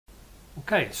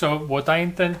Okay, so what I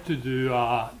intend to do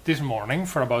this morning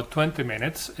for about 20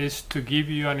 minutes is to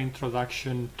give you an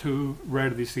introduction to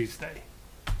Rare Disease Day.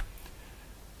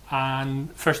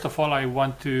 And first of all, I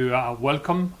want to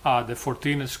welcome the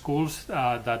 14 schools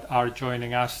that are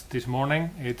joining us this morning.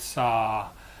 It's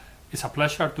a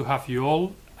pleasure to have you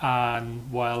all,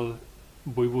 and while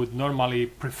we would normally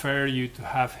prefer you to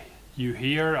have you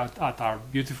here at our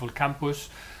beautiful campus,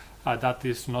 that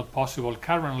is not possible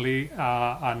currently,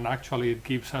 and actually it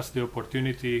gives us the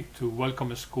opportunity to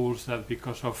welcome schools that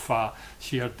because of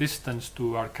sheer distance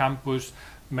to our campus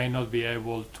may not be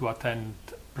able to attend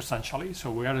presentially. So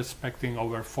we are expecting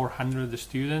over 400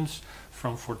 students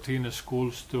from 14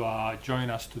 schools to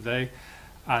join us today,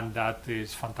 and that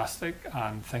is fantastic,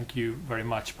 and thank you very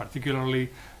much. Particularly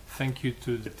thank you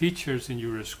to the teachers in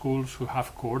your schools who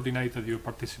have coordinated your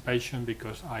participation,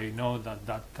 because I know that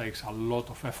that takes a lot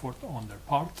of effort on their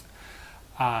part,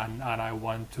 and I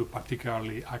want to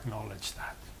particularly acknowledge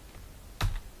that.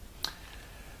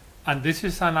 And this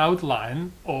is an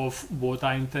outline of what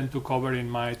I intend to cover in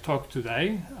my talk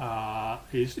today.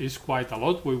 Is quite a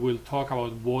lot. We will talk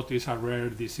about what is a rare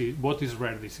disease, what is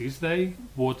Rare Disease Day,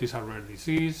 what is a rare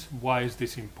disease, why is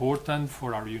this important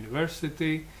for our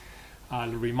university.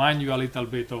 I'll remind you a little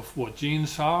bit of what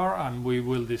genes are, and we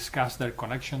will discuss their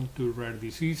connection to rare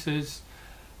diseases.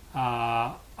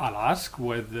 I'll ask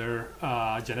whether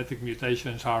genetic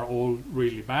mutations are all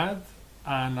really bad,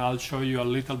 and I'll show you a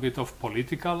little bit of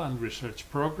political and research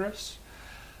progress,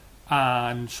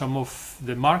 and some of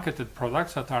the marketed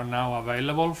products that are now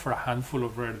available for a handful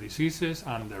of rare diseases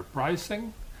and their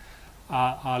pricing.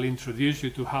 I'll introduce you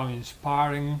to how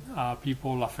inspiring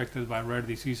people affected by rare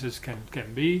diseases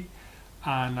can be,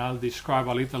 and I'll describe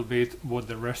a little bit what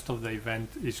the rest of the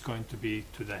event is going to be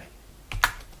today.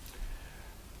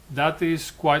 That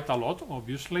is quite a lot,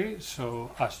 obviously,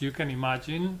 so as you can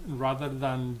imagine, rather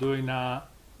than doing a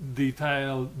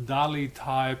detailed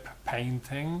Dali-type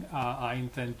painting, I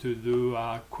intend to do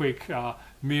a quick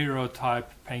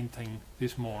mirror-type painting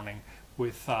this morning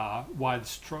with wild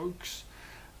strokes.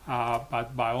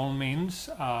 But by all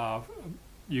means,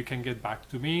 you can get back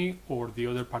to me or the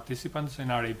other participants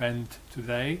in our event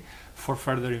today for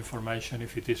further information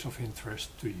if it is of interest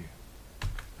to you.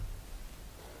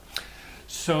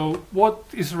 So what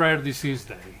is Rare Disease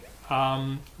Day?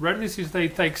 Rare Disease Day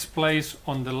takes place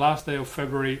on the last day of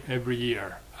February every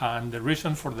year. And the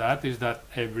reason for that is that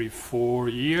every 4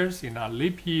 years in a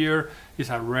leap year is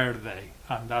a rare day.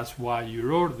 And that's why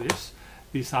Eurordis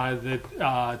decided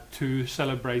to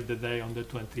celebrate the day on the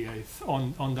 28th,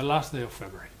 on the last day of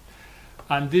February.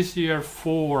 And this year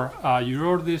for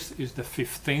Eurordis is the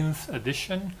 15th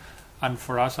edition, and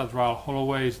for us at Royal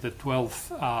Holloway is the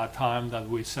 12th time that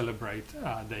we celebrate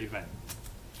the event.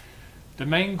 The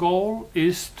main goal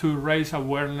is to raise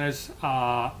awareness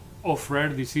of rare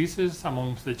diseases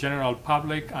amongst the general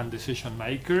public and decision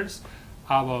makers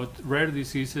about rare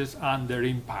diseases and their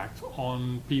impact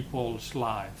on people's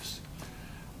lives.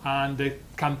 And the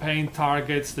campaign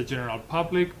targets the general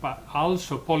public, but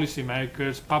also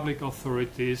policymakers, public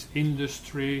authorities,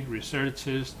 industry,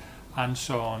 researchers, and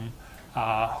so on,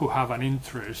 who have an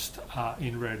interest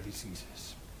in rare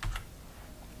diseases.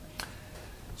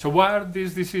 So why are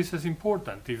these diseases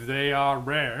important? If they are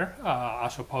rare,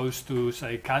 as opposed to,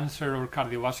 say, cancer or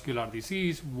cardiovascular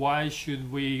disease, why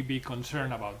should we be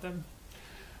concerned about them?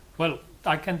 Well,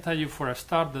 I can tell you for a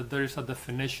start that there is a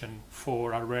definition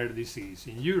for a rare disease.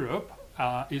 In Europe,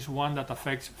 is one that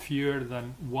affects fewer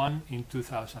than 1 in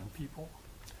 2,000 people.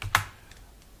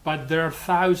 But there are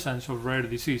thousands of rare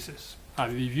diseases.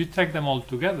 If you take them all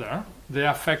together, they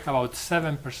affect about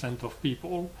 7% of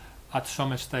people at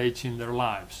some stage in their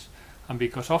lives. And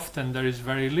because often there is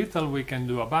very little we can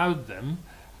do about them,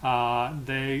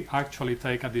 they actually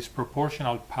take a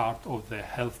disproportional part of the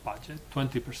health budget,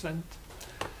 20%.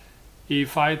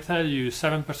 If I tell you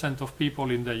 7% of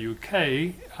people in the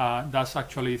UK, that's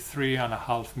actually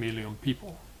 3.5 million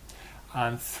people,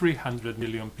 and 300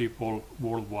 million people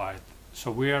worldwide. So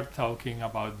we are talking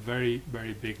about very,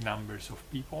 very big numbers of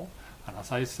people. And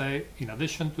as I say, in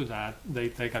addition to that, they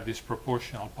take a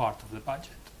disproportional part of the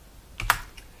budget.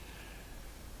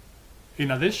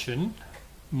 In addition,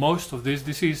 most of these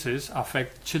diseases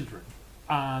affect children,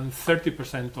 and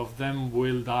 30% of them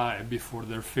will die before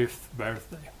their 5th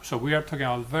birthday. So we are talking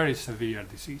about very severe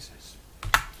diseases.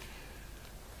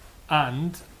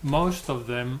 And most of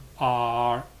them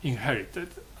are inherited.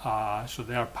 So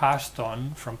they are passed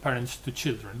on from parents to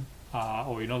children,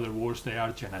 or in other words, they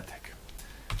are genetic.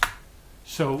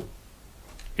 So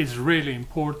it's really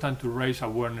important to raise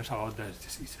awareness about these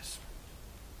diseases.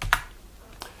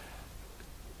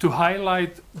 To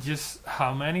highlight just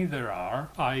how many there are,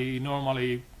 I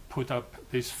normally put up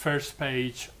this first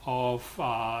page of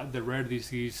the rare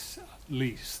disease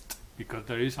list, because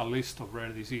there is a list of rare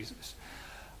diseases.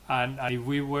 And if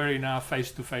we were in a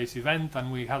face-to-face event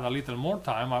and we had a little more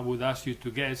time, I would ask you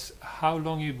to guess how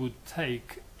long it would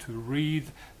take to read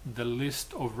the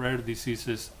list of rare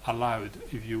diseases aloud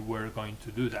if you were going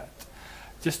to do that,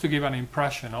 just to give an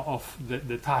impression of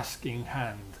the task in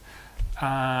hand.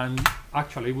 And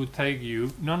actually it would take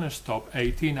you non-stop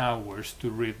 18 hours to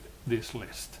read this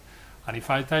list. And if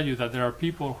I tell you that there are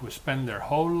people who spend their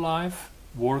whole life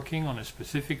working on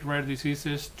specific rare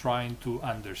diseases, trying to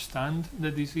understand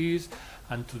the disease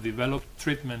and to develop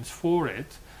treatments for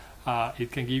it,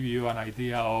 it can give you an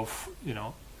idea of, you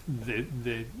know,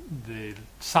 the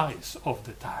size of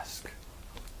the task.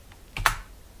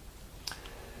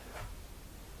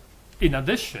 In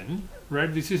addition, rare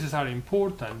diseases are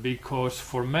important because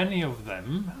for many of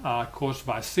them, caused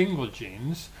by single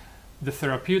genes, the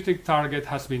therapeutic target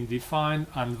has been defined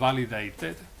and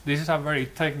validated. This is a very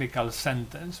technical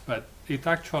sentence, but it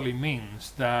actually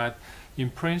means that in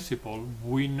principle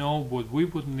we know what we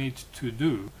would need to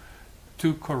do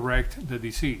to correct the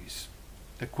disease.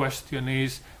 The question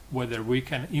is whether we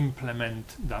can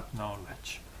implement that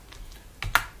knowledge.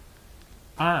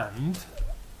 And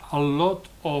a lot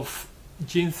of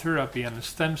gene therapy and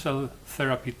stem cell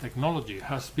therapy technology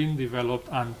has been developed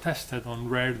and tested on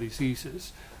rare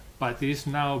diseases, but is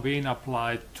now being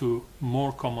applied to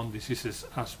more common diseases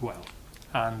as well.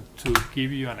 And to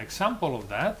give you an example of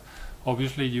that,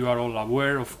 obviously you are all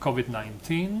aware of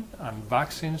COVID-19 and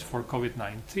vaccines for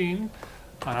COVID-19,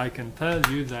 and I can tell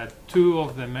you that two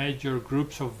of the major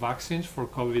groups of vaccines for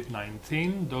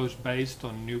COVID-19, those based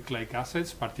on nucleic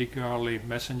acids, particularly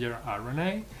messenger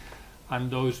RNA, and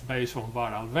those based on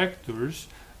viral vectors,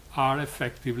 are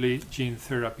effectively gene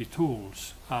therapy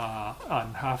tools,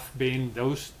 and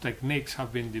those techniques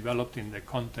have been developed in the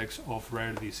context of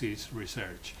rare disease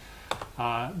research.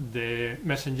 The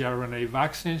messenger RNA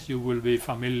vaccines, you will be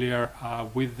familiar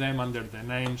with them under the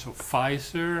names of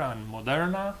Pfizer and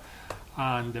Moderna,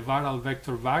 and the viral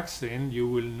vector vaccine, you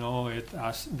will know it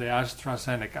as the Astra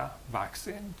Zeneca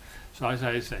vaccine. So as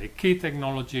I say, key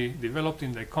technology developed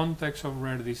in the context of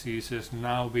rare diseases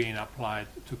now being applied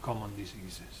to common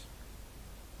diseases.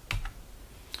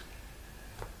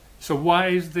 So why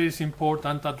is this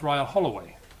important at Royal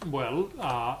Holloway? Well,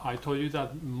 I told you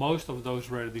that most of those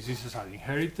rare diseases are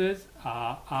inherited,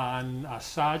 and as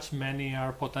such, many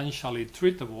are potentially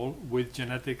treatable with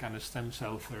genetic and stem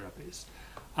cell therapies.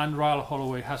 And Royal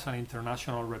Holloway has an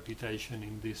international reputation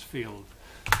in this field.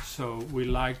 So we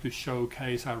like to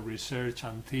showcase our research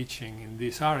and teaching in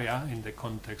this area in the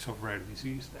context of Rare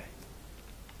Disease Day.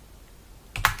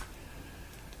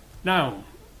 Now,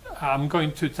 I'm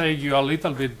going to take you a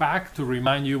little bit back to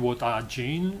remind you what a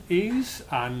gene is,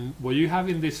 and what you have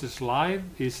in this slide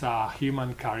is a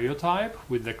human karyotype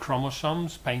with the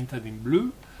chromosomes painted in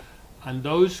blue, and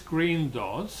those green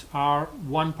dots are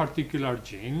one particular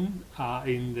gene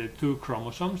in the two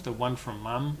chromosomes, the one from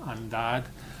mom and dad,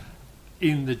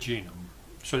 in the genome.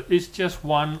 So it's just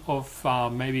one of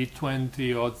maybe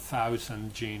 20,000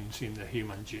 odd genes in the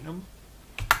human genome.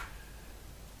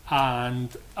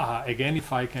 And again,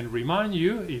 if I can remind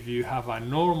you, if you have a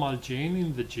normal gene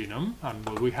in the genome, and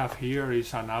what we have here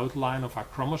is an outline of a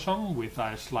chromosome with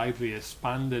a slightly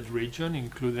expanded region,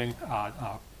 including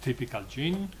a typical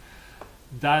gene,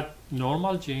 that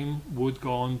normal gene would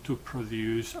go on to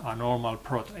produce a normal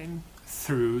protein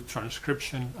through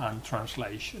transcription and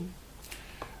translation.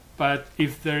 But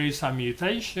if there is a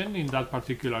mutation in that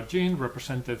particular gene,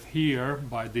 represented here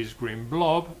by this green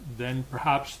blob, then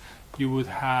perhaps you would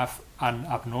have an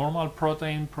abnormal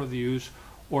protein produced,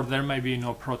 or there may be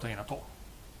no protein at all.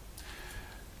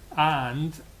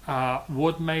 And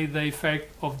what may the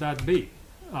effect of that be?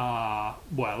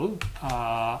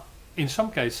 In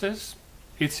some cases,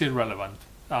 it's irrelevant.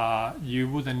 You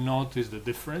wouldn't notice the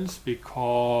difference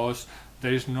because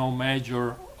there is no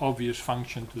major obvious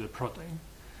function to the protein.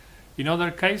 In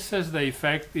other cases, the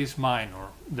effect is minor.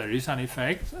 There is an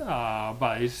effect,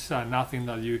 but it's nothing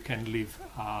that you can live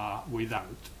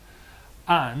without.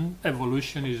 And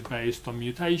evolution is based on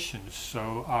mutations,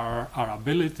 so our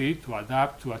ability to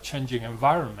adapt to a changing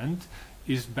environment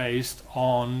is based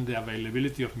on the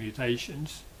availability of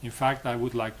mutations. In fact, I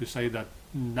would like to say that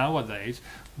nowadays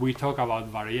we talk about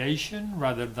variation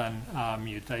rather than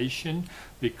mutation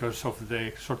because of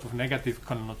the sort of negative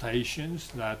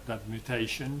connotations that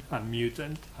mutation and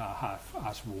mutant have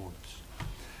as words.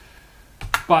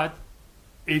 But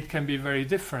it can be very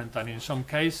different, and in some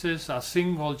cases a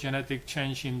single genetic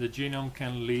change in the genome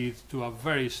can lead to a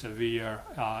very severe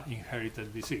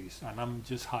inherited disease. And I'm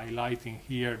just highlighting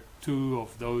here two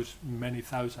of those many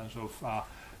thousands of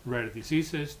rare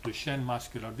diseases, Duchenne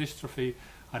muscular dystrophy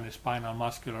and spinal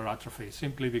muscular atrophy,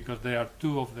 simply because they are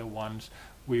two of the ones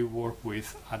we work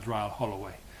with at Royal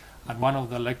Holloway. And one of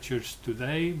the lectures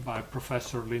today by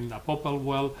Professor Linda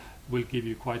Popplewell will give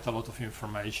you quite a lot of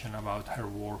information about her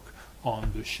work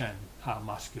on Duchenne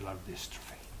muscular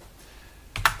dystrophy.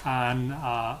 And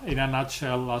in a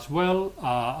nutshell as well,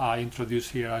 I introduce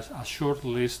here a short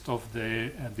list of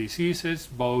the diseases,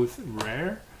 both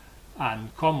rare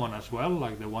and common as well,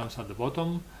 like the ones at the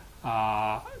bottom,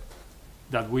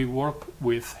 that we work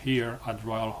with here at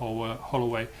Royal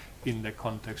Holloway in the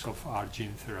context of our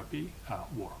gene therapy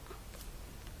work.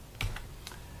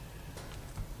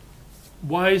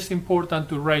 Why is it important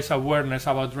to raise awareness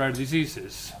about rare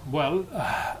diseases? Well,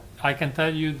 I can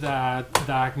tell you that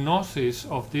diagnosis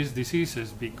of these diseases,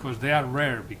 because they are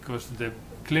rare, because the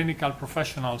clinical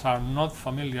professionals are not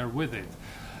familiar with it,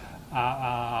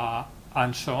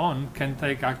 and so on, can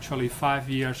take actually 5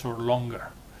 years or longer.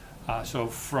 So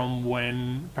from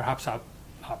when perhaps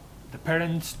the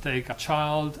parents take a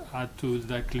child to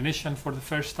the clinician for the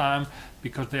first time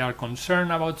because they are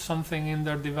concerned about something in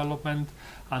their development,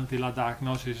 until a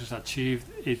diagnosis is achieved,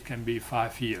 it can be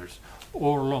 5 years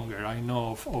or longer. I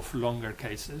know of longer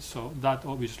cases. So that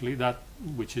obviously, that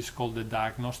which is called the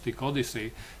diagnostic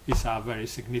odyssey, is a very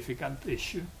significant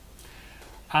issue.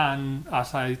 And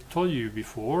as I told you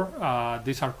before,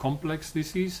 these are complex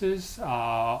diseases,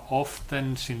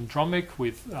 often syndromic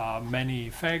with many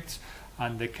effects,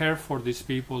 and the care for these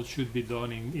people should be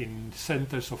done in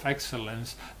centers of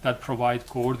excellence that provide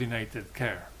coordinated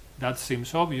care. That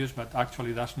seems obvious, but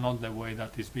actually that's not the way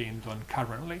that is being done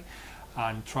currently.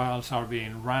 And trials are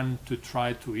being run to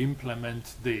try to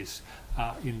implement this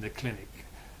in the clinic.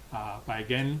 But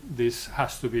again, this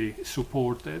has to be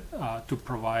supported to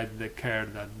provide the care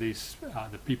that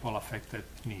the people affected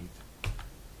need.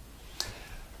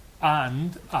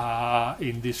 And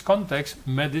in this context,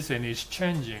 medicine is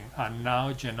changing, and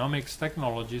now genomics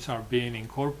technologies are being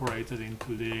incorporated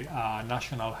into the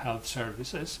National Health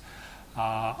Services.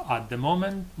 At the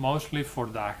moment, mostly for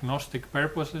diagnostic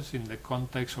purposes in the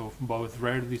context of both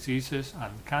rare diseases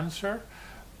and cancer,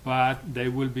 but they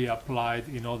will be applied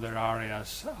in other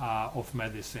areas of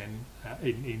medicine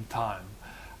in time.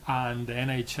 And the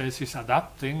NHS is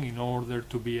adapting in order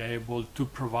to be able to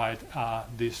provide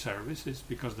these services,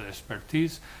 because the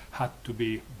expertise had to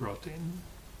be brought in.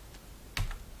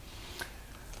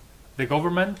 The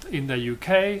government in the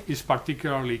UK is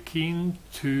particularly keen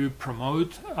to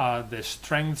promote the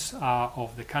strengths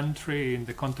of the country in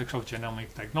the context of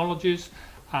genomic technologies,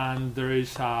 and there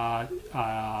is a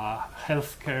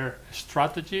healthcare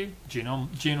strategy,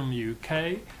 Genome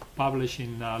UK, published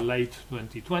in late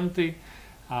 2020,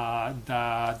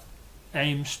 that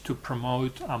aims to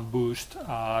promote and boost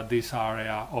this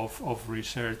area of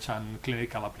research and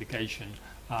clinical applications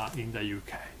in the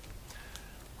UK.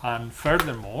 And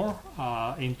furthermore,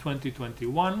 in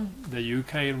 2021, the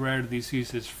UK Rare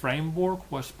Diseases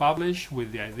Framework was published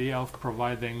with the idea of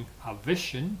providing a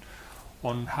vision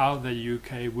on how the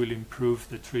UK will improve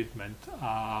the treatment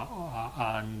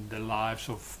and the lives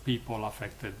of people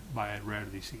affected by rare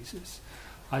diseases.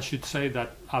 I should say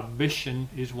that a vision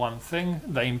is one thing,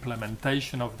 the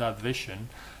implementation of that vision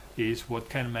is what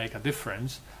can make a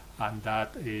difference, and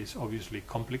that is obviously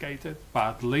complicated,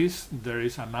 but at least there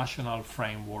is a national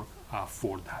framework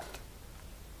for that.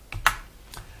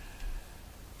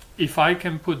 If I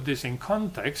can put this in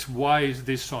context, why is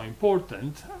this so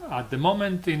important? At the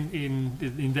moment in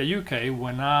the UK,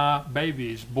 when a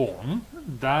baby is born,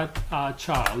 that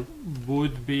child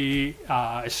would be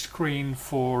screened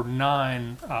for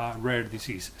 9 rare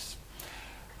diseases.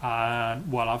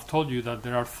 Well, I've told you that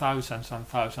there are thousands and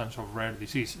thousands of rare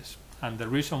diseases. And the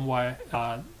reason why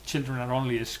children are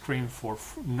only screened for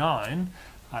 9,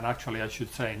 and actually I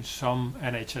should say in some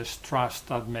NHS trusts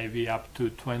that may be up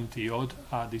to 20 odd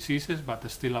diseases, but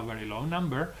still a very low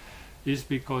number, is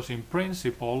because in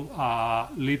principle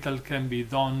little can be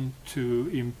done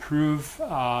to improve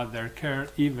their care,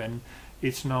 even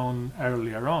it's known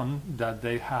earlier on that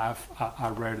they have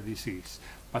a rare disease.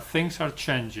 But things are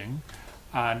changing,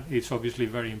 and it's obviously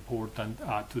very important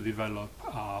to develop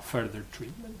further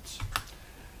treatments.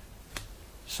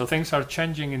 So things are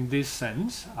changing in this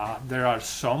sense. There are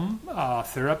some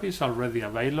therapies already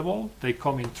available. They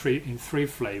come in three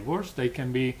flavors. They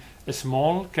can be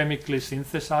small chemically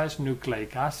synthesized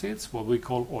nucleic acids, what we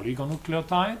call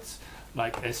oligonucleotides,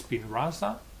 like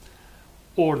Spinraza,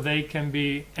 or they can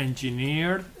be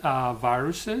engineered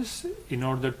viruses in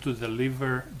order to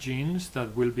deliver genes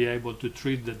that will be able to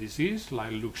treat the disease,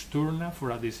 like Luxturna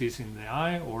for a disease in the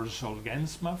eye, or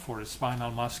Zolgensma for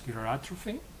spinal muscular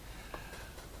atrophy.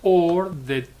 Or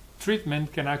the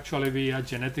treatment can actually be a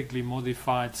genetically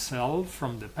modified cell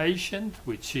from the patient,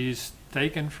 which is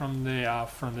taken from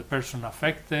the person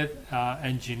affected,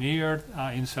 engineered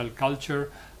in cell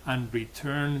culture, and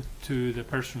returned to the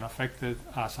person affected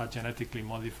as a genetically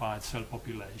modified cell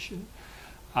population,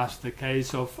 as the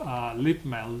case of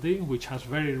Lipmeldy, which has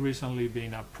very recently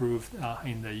been approved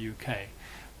in the UK.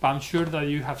 But I'm sure that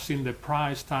you have seen the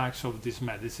price tags of these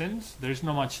medicines. There's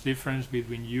not much difference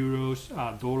between euros,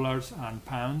 dollars, and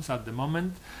pounds at the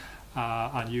moment.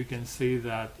 And you can see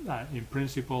that in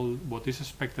principle what is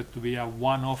expected to be a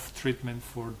one-off treatment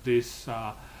for this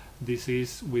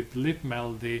disease with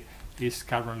Lipmeldy is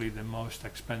currently the most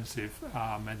expensive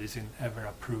medicine ever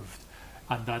approved,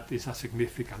 and that is a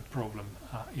significant problem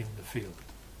in the field.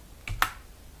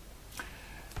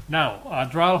 Now,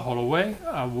 at Royal Holloway,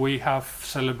 we have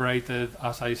celebrated,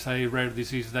 as I say, Rare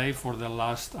Disease Day for the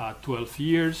last 12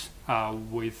 years,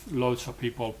 with loads of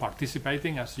people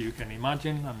participating, as you can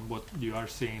imagine, and what you are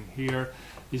seeing here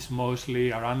is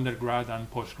mostly our undergrad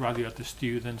and postgraduate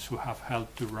students who have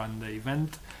helped to run the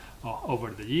event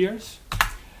over the years.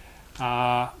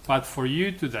 But for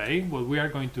you today, what we are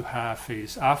going to have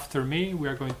is, after me, we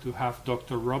are going to have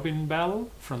Dr. Robin Bell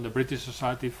from the British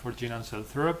Society for Gene and Cell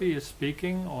Therapy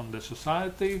speaking on the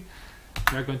society.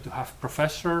 We are going to have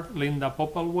Professor Linda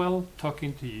Popplewell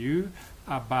talking to you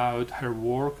about her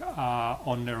work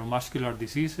on neuromuscular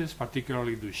diseases,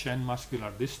 particularly Duchenne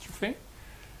muscular dystrophy.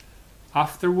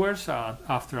 Afterwards,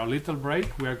 after a little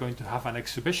break, we are going to have an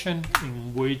exhibition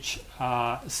in which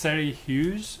Seri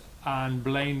Hughes and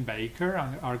Blaine Baker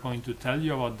are going to tell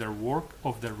you about their work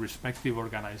of their respective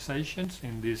organizations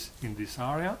in this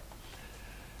area.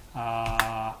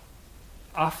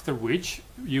 After which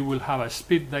you will have a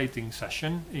speed dating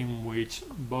session in which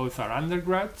both our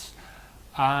undergrads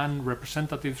and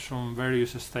representatives from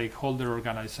various stakeholder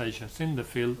organizations in the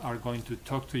field are going to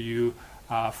talk to you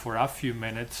for a few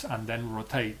minutes and then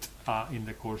rotate in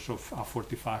the course of a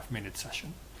 45-minute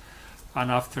session. And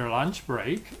after lunch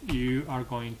break, you are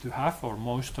going to have, or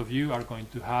most of you are going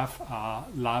to have, a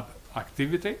lab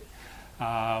activity,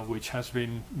 which has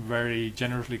been very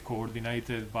generously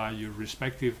coordinated by your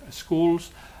respective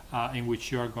schools, in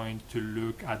which you are going to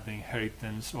look at the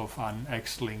inheritance of an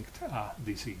X-linked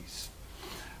disease.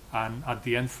 And at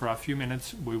the end, for a few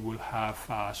minutes, we will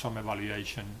have some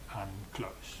evaluation and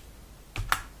close.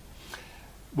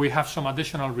 We have some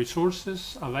additional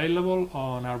resources available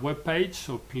on our webpage,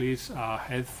 so please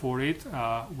head for it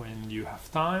when you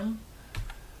have time.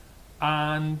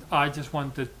 And I just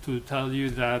wanted to tell you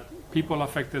that people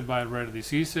affected by rare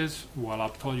diseases, well,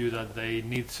 I've told you that they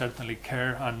need certainly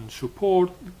care and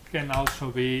support, can also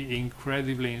be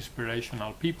incredibly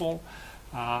inspirational people,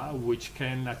 which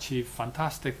can achieve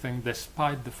fantastic things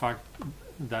despite the fact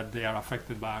that they are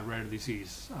affected by a rare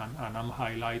disease. And I'm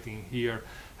highlighting here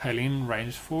Helene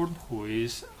Rainsford, who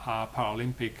is a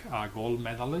Paralympic gold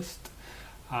medalist,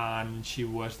 and she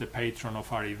was the patron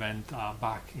of our event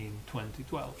back in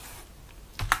 2012.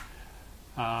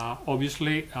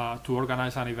 Obviously, to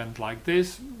organize an event like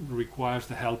this requires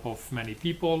the help of many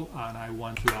people, and I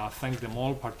want to thank them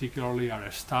all, particularly our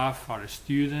staff, our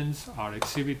students, our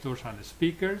exhibitors and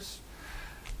speakers.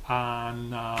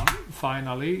 And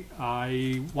finally,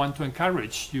 I want to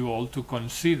encourage you all to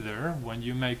consider, when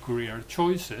you make career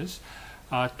choices,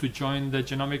 to join the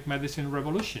genomic medicine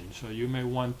revolution. So you may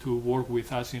want to work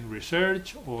with us in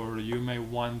research, or you may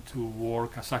want to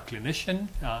work as a clinician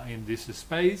in this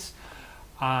space.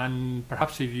 And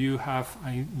perhaps if you have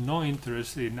no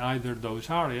interest in either those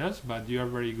areas, but you are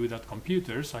very good at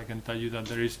computers, I can tell you that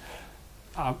there is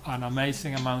an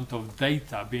amazing amount of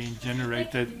data being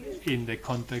generated in the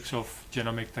context of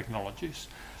genomic technologies,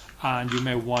 and you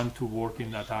may want to work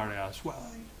in that area as well.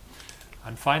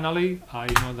 And finally, I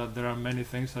know that there are many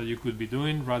things that you could be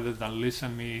doing rather than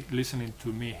listening to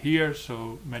me here,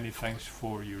 so many thanks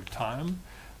for your time.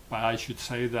 But I should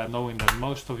say that knowing that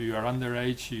most of you are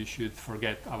underage, you should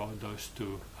forget about those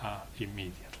two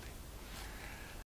immediately.